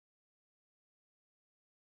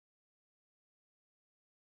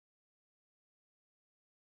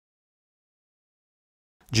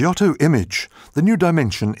Giotto Image, the new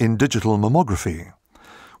dimension in digital mammography.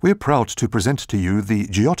 We're proud to present to you the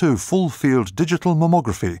Giotto full-field digital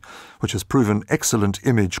mammography, which has proven excellent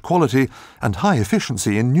image quality and high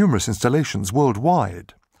efficiency in numerous installations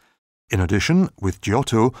worldwide. In addition, with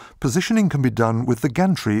Giotto, positioning can be done with the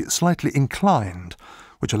gantry slightly inclined,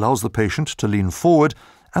 which allows the patient to lean forward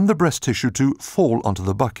and the breast tissue to fall onto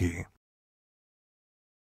the bucky.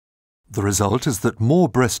 The result is that more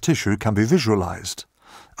breast tissue can be visualized,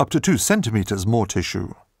 up to 2 centimeters more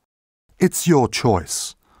tissue. It's your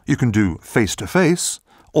choice. You can do face-to-face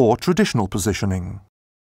or traditional positioning.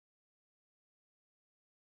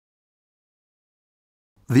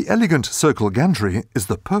 The elegant circle gantry is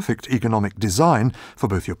the perfect ergonomic design for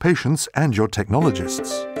both your patients and your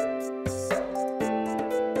technologists.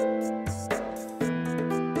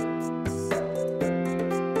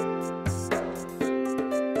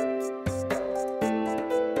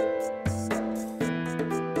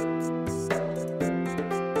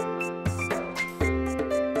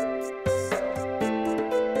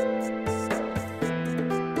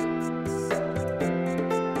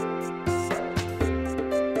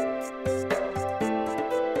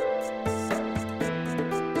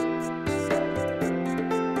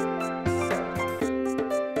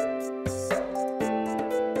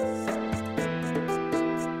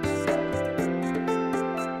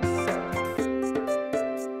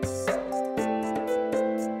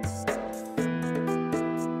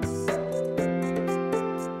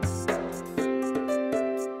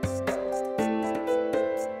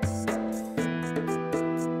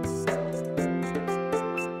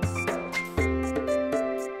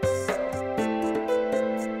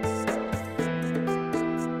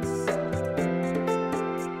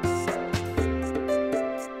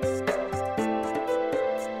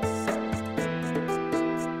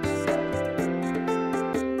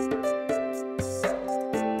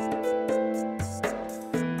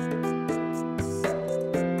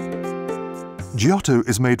 Giotto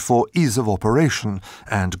is made for ease of operation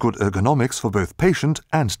and good ergonomics for both patient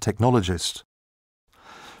and technologist.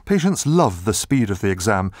 Patients love the speed of the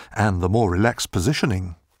exam and the more relaxed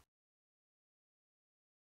positioning.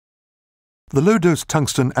 The low-dose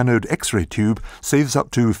tungsten anode X-ray tube saves up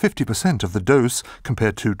to 50% of the dose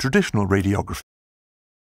compared to traditional radiography.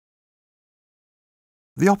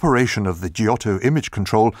 The operation of the Giotto image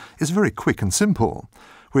control is very quick and simple.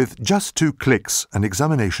 With just 2 clicks, an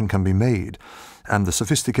examination can be made, and the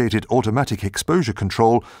sophisticated automatic exposure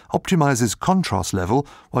control optimizes contrast level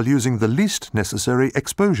while using the least necessary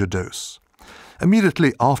exposure dose.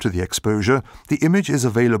 Immediately after the exposure, the image is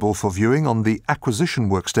available for viewing on the acquisition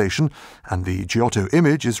workstation, and the Giotto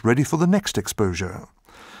image is ready for the next exposure.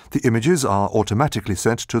 The images are automatically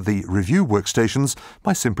sent to the review workstations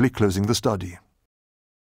by simply closing the study.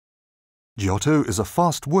 Giotto is a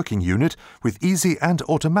fast working unit with easy and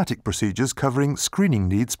automatic procedures covering screening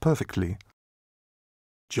needs perfectly.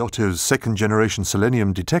 Giotto's second-generation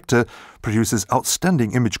selenium detector produces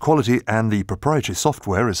outstanding image quality and the proprietary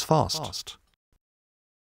software is fast.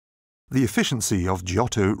 The efficiency of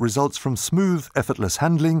Giotto results from smooth, effortless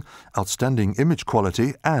handling, outstanding image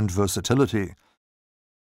quality and versatility.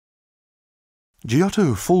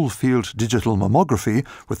 Giotto full-field digital mammography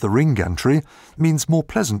with the ring gantry means more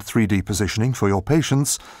pleasant 3D positioning for your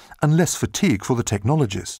patients and less fatigue for the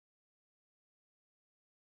technologist.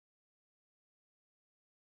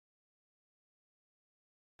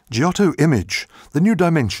 Giotto Image, the new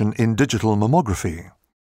dimension in digital mammography.